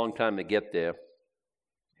me a long time to get there.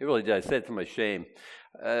 It really did. I said it to my shame.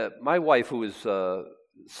 My wife, who is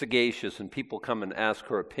sagacious and people come and ask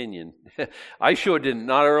her opinion. I sure didn't,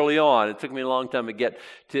 not early on. It took me a long time to get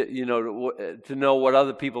to know what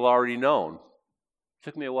other people already known. It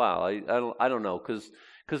took me a while. I don't know, because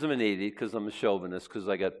I'm an idiot, because I'm a chauvinist, because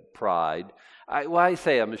I got pride. I don't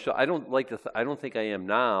think I am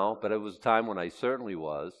now, but it was a time when I certainly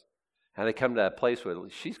was. And I come to that place where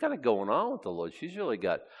she's got it going on with the Lord. She's really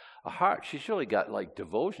got a heart. She's really got like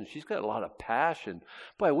devotion. She's got a lot of passion.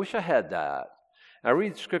 Boy, I wish I had that. I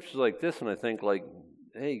read scriptures like this and I think like,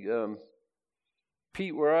 hey,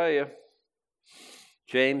 Pete, where are you?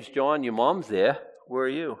 James, John, your mom's there. Where are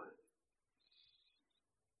you?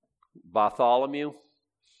 Bartholomew,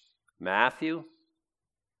 Matthew.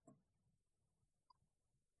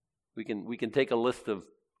 We can take a list of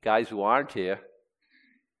guys who aren't here.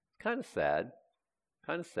 Kind of sad.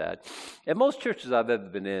 At most churches I've ever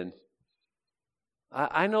been in,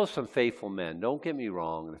 I know some faithful men. Don't get me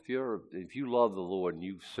wrong. And if you love the Lord and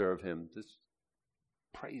you serve Him, just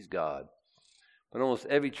praise God. But almost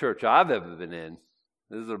every church I've ever been in,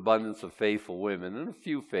 there's an abundance of faithful women and a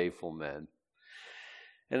few faithful men.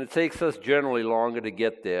 And it takes us generally longer to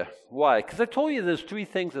get there. Why? Because I told you there's 3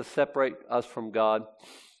 things that separate us from God: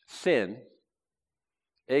 sin,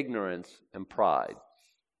 ignorance, and pride.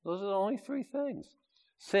 Those are the only 3 things.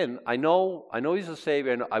 Sin, I know He's a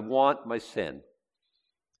Savior, and I want my sin.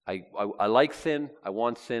 I like sin, I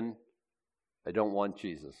want sin, I don't want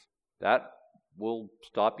Jesus. That will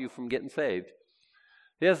stop you from getting saved.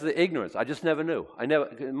 There's the ignorance. I just never knew.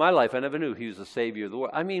 In my life, I never knew He was the Savior of the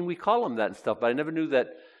world. I mean, we call Him that and stuff, but I never knew that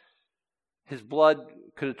His blood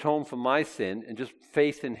could atone for my sin, and just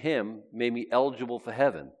faith in Him made me eligible for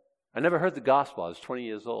heaven. I never heard the gospel. I was 20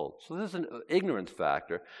 years old. So there's an ignorance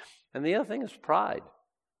factor. And the other thing is pride.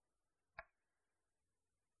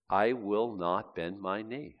 I will not bend my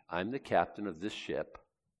knee. I'm the captain of this ship,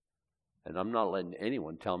 and I'm not letting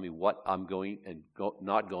anyone tell me what I'm going and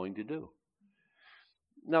not going to do.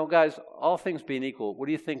 Now, guys, all things being equal, what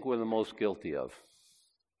do you think we're the most guilty of?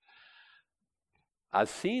 I've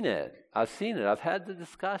seen it. I've had the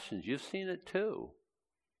discussions. You've seen it too.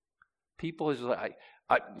 People who's like,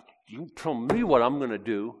 you tell me what I'm going to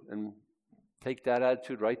do, and take that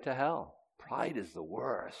attitude right to hell. Pride is the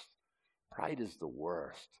worst.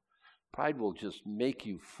 Pride will just make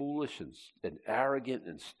you foolish and arrogant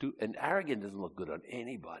and arrogant doesn't look good on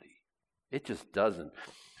anybody. It just doesn't.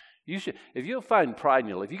 If you find pride in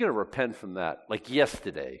your life, you got to repent from that. Like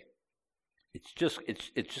yesterday, it's just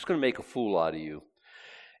going to make a fool out of you.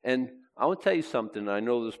 And I want to tell you something. I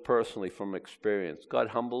know this personally from experience. God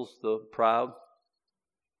humbles the proud.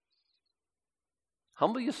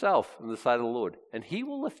 Humble yourself on the side of the Lord, and He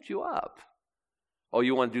will lift you up. Oh,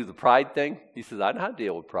 you want to do the pride thing? He says, I know how to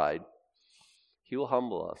deal with pride. He will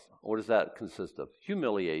humble us. What does that consist of?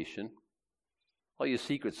 Humiliation. All your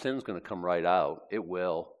secret sin's going to come right out. It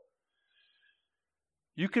will.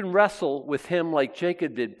 You can wrestle with Him like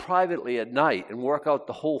Jacob did privately at night and work out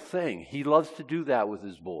the whole thing. He loves to do that with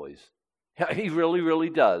His boys. He really, really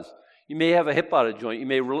does. You may have a hip out of joint. You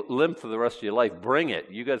may limp for the rest of your life. Bring it.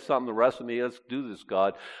 You got something to wrestle me. Let's do this,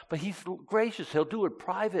 God. But He's gracious. He'll do it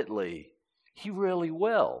privately. He really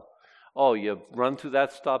will. Oh, you run through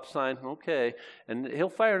that stop sign? Okay. And He'll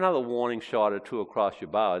fire another warning shot or 2 across your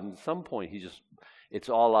bow. And at some point, it's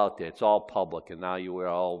all out there. It's all public. And now you are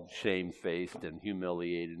all shame-faced and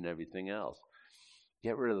humiliated and everything else.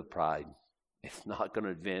 Get rid of the pride. It's not going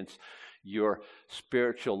to advance your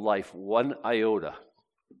spiritual life one iota.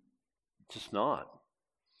 Just not.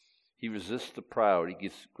 He resists the proud. He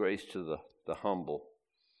gives grace to the humble.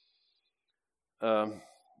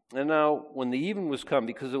 And now, when the evening was come,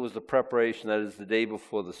 because it was the preparation, that is the day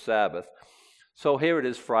before the Sabbath. So here it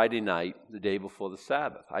is, Friday night, the day before the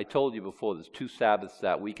Sabbath. I told you before, there's 2 Sabbaths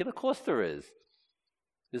that week, and of course there is.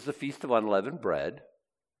 There's the Feast of Unleavened Bread,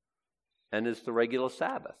 and there's the regular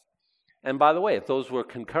Sabbath. And by the way, if those were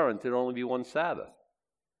concurrent, there'd only be 1 Sabbath.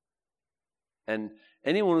 And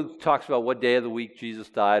anyone who talks about what day of the week Jesus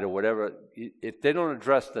died or whatever, if they don't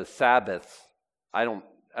address the Sabbaths, I don't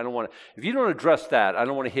want to. If you don't address that, I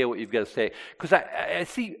don't want to hear what you've got to say. Because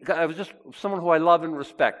I was just someone who I love and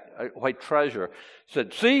respect, who I treasure,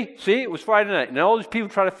 said, see, it was Friday night. And all these people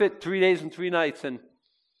try to fit 3 days and 3 nights. And,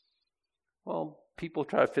 well, people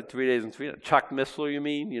try to fit 3 days and 3 nights. Chuck Missler, you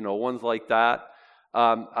mean? Ones like that.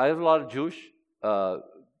 I have a lot of Jewish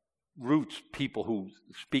roots people who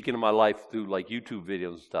speak into my life through like YouTube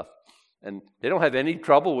videos and stuff. And they don't have any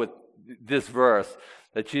trouble with this verse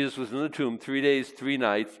that Jesus was in the tomb 3 days, 3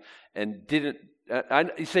 nights, and didn't.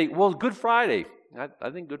 You say, well, Good Friday. I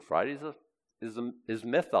think Good Friday is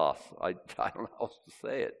mythos. I don't know how else to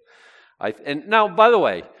say it. And now, by the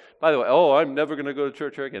way, oh, I'm never going to go to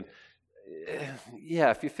church again.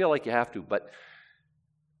 Yeah, if you feel like you have to, but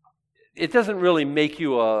it doesn't really make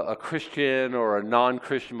you a Christian or a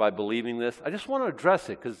non-Christian by believing this. I just want to address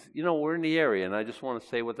it because, we're in the area, and I just want to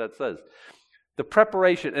say what that says. The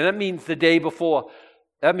preparation, and that means the day before.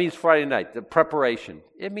 That means Friday night, the preparation.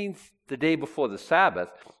 It means the day before the Sabbath,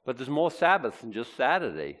 but there's more Sabbath than just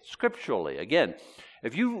Saturday, scripturally. Again,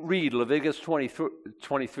 if you read Leviticus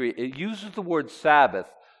 23, it uses the word Sabbath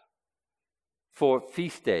for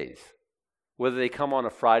feast days, whether they come on a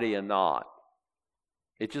Friday or not.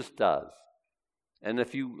 It just does. And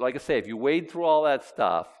if you wade through all that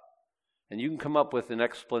stuff and you can come up with an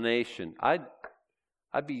explanation, I'd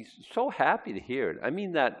be so happy to hear it. I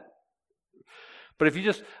mean that. But if you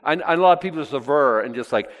just, a lot of people just aver and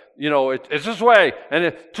just it's this way,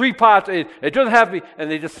 and 3 parts, it doesn't have to be,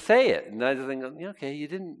 and they just say it. And I just think, okay, you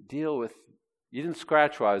didn't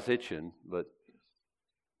scratch where I was itching, but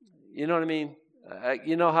you know what I mean?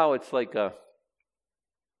 You know how it's like, I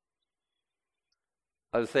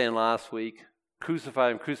was saying last week,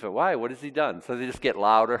 crucify him, crucify. Why? What has he done? So they just get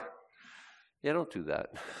louder. Yeah, don't do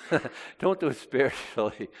that. Don't do it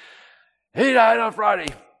spiritually. He died on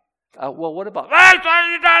Friday. Well, what about? He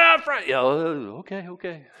died on Friday.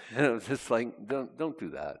 Okay. It's just like don't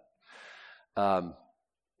do that.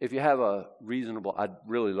 If you have a reasonable, I'd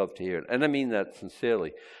really love to hear it, and I mean that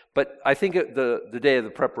sincerely. But I think the day of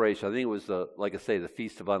the preparation, I think it was the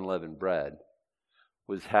Feast of Unleavened Bread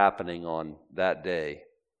was happening on that day.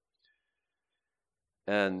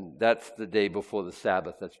 And that's the day before the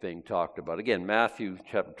Sabbath that's being talked about. Again, Matthew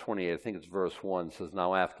chapter 28, I think it's verse 1, says,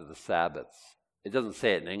 now after the Sabbaths. It doesn't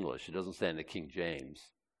say it in English. It doesn't say it in the King James.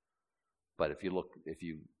 But if you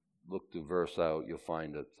look the verse out, you'll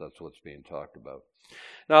find that that's what's being talked about.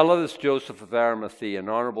 Now, I love this. Joseph of Arimathea, an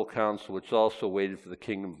honorable counsel, which also waited for the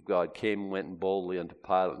kingdom of God, came and went boldly unto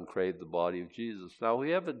Pilate and craved the body of Jesus. Now, we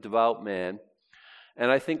have a devout man, and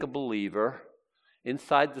I think a believer.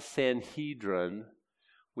 Inside the Sanhedrin,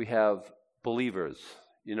 we have believers.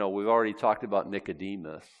 We've already talked about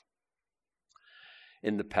Nicodemus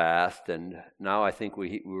in the past, and now I think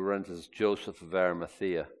we run to Joseph of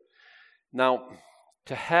Arimathea. Now,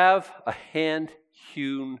 to have a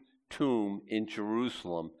hand-hewn tomb in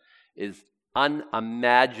Jerusalem is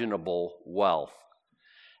unimaginable wealth.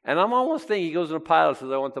 And I'm almost thinking, he goes to Pilate and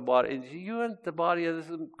says, I want the body. You want the body of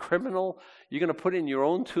this criminal? You're going to put it in your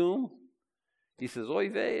own tomb? He says, oy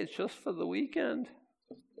vey, it's just for the weekend.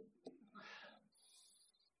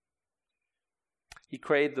 He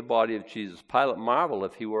craved the body of Jesus. Pilate marveled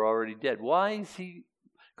if he were already dead. Why is he?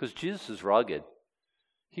 Because Jesus is rugged.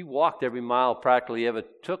 He walked every mile practically ever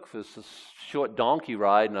took for this short donkey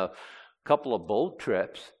ride and a couple of boat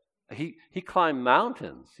trips. He climbed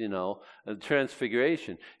mountains, the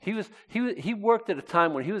Transfiguration. He worked at a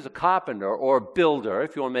time when he was a carpenter or a builder,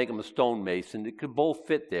 if you want to make him a stonemason. It could both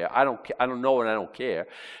fit there. I don't know and I don't care.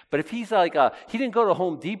 But if he's he didn't go to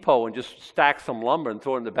Home Depot and just stack some lumber and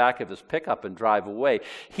throw it in the back of his pickup and drive away.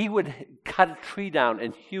 He would cut a tree down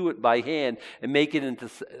and hew it by hand and make it into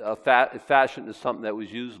fashion into something that was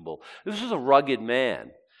usable. This was a rugged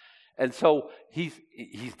man. And so he's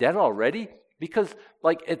dead already? Because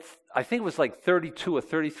I think it was 32 or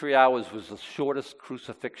 33 hours was the shortest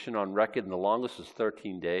crucifixion on record, and the longest was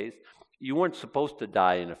 13 days. You weren't supposed to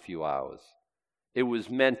die in a few hours. It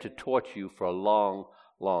was meant to torture you for a long,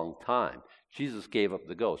 long time. Jesus gave up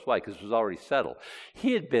the ghost. Why? Because it was already settled.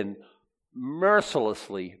 He had been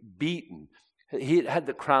mercilessly beaten. He had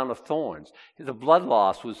the crown of thorns. The blood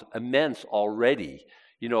loss was immense already.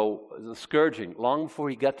 The scourging, long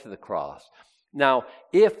before he got to the cross. Now,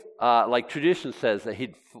 if, tradition says that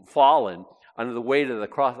he'd fallen under the weight of the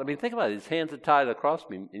cross, think about it. His hands are tied to the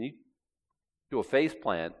crossbeam, and you do a face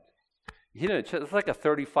plant. It's like a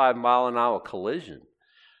 35-mile-an-hour collision.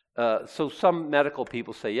 So some medical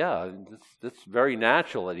people say, it's very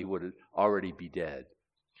natural that he would already be dead.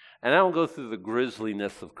 And I don't go through the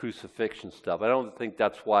grisliness of crucifixion stuff. I don't think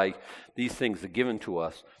that's why these things are given to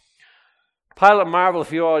us. Pilate marveled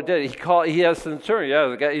if he already dead. He asked the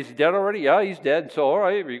centurion, the guy, is he dead already? Yeah, he's dead. So, all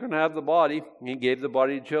right, you're going to have the body. And he gave the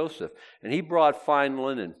body to Joseph. And he brought fine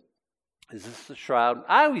linen. Is this the shroud?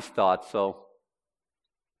 I always thought so.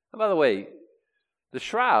 And by the way, the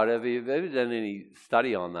shroud, have you ever done any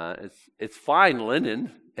study on that? It's fine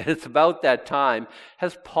linen, and it's about that time.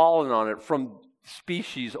 Has pollen on it from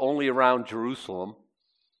species only around Jerusalem.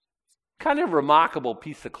 Kind of remarkable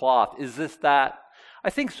piece of cloth. Is this that? I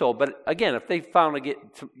think so, but again, if they found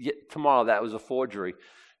tomorrow that was a forgery,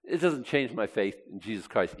 it doesn't change my faith in Jesus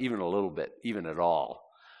Christ even a little bit, even at all.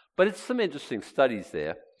 But it's some interesting studies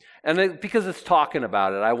there. And because it's talking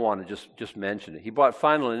about it, I want to just mention it. He brought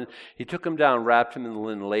fine linen. He took him down, wrapped him in the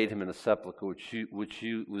linen, laid him in a sepulchre, which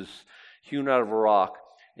was hewn out of a rock,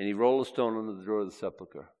 and he rolled a stone under the door of the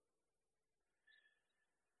sepulchre.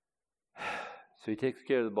 So he takes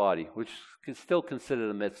care of the body, which is still considered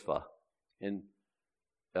a mitzvah in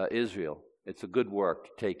Israel. It's a good work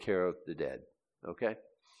to take care of the dead, okay?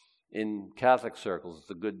 In Catholic circles, it's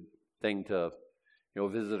a good thing to,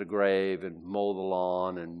 visit a grave and mow the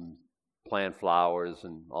lawn and plant flowers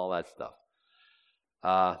and all that stuff.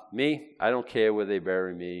 Me, I don't care where they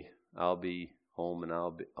bury me. I'll be home and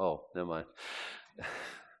never mind.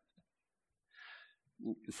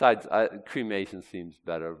 Besides, cremation seems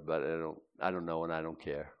better, but I don't know, and I don't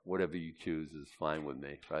care. Whatever you choose is fine with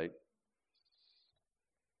me, right?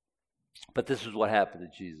 But this is what happened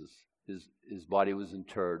to Jesus. His body was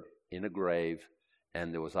interred in a grave,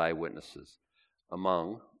 and there was eyewitnesses.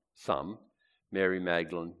 Among some, Mary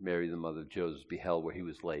Magdalene, Mary the mother of Joseph, beheld where he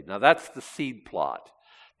was laid. Now that's the seed plot.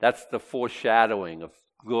 That's the foreshadowing of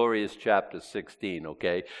glorious chapter 16,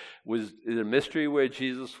 okay? Was it a mystery where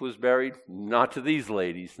Jesus was buried? Not to these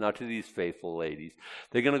ladies, not to these faithful ladies.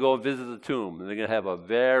 They're going to go visit the tomb, and they're going to have a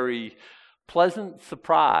very pleasant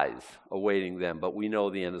surprise awaiting them, but we know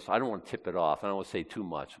the end. So I don't want to tip it off. I don't want to say too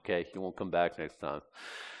much, okay? You won't come back next time.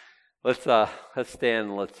 Let's stand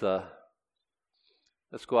and let's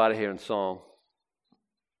go out of here in song.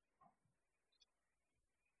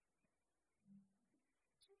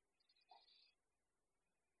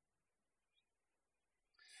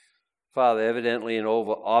 Father, evidently and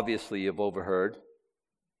obviously you've overheard.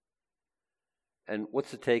 And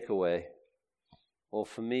what's the takeaway? Well,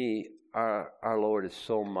 for me, our Lord is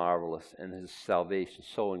so marvelous and his salvation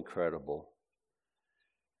so incredible.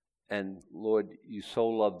 And Lord, you so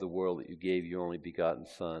loved the world that you gave your only begotten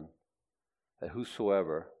Son, that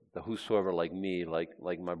whosoever like me,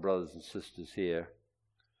 like my brothers and sisters here,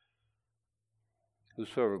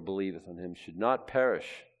 whosoever believeth on him should not perish,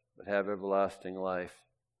 but have everlasting life.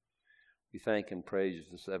 We thank and praise you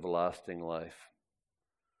for this everlasting life.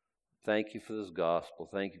 Thank you for this gospel.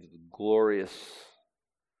 Thank you for the glorious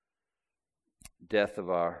death of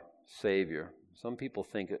our Savior. Some people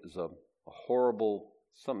think it was a horrible,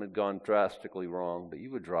 something had gone drastically wrong, but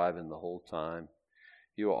you were driving the whole time.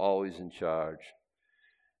 You were always in charge.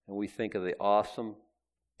 And we think of the awesome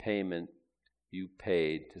payment you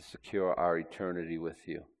paid to secure our eternity with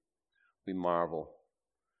you. We marvel.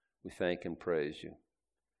 We thank and praise you.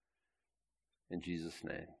 In Jesus'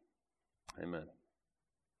 name, amen.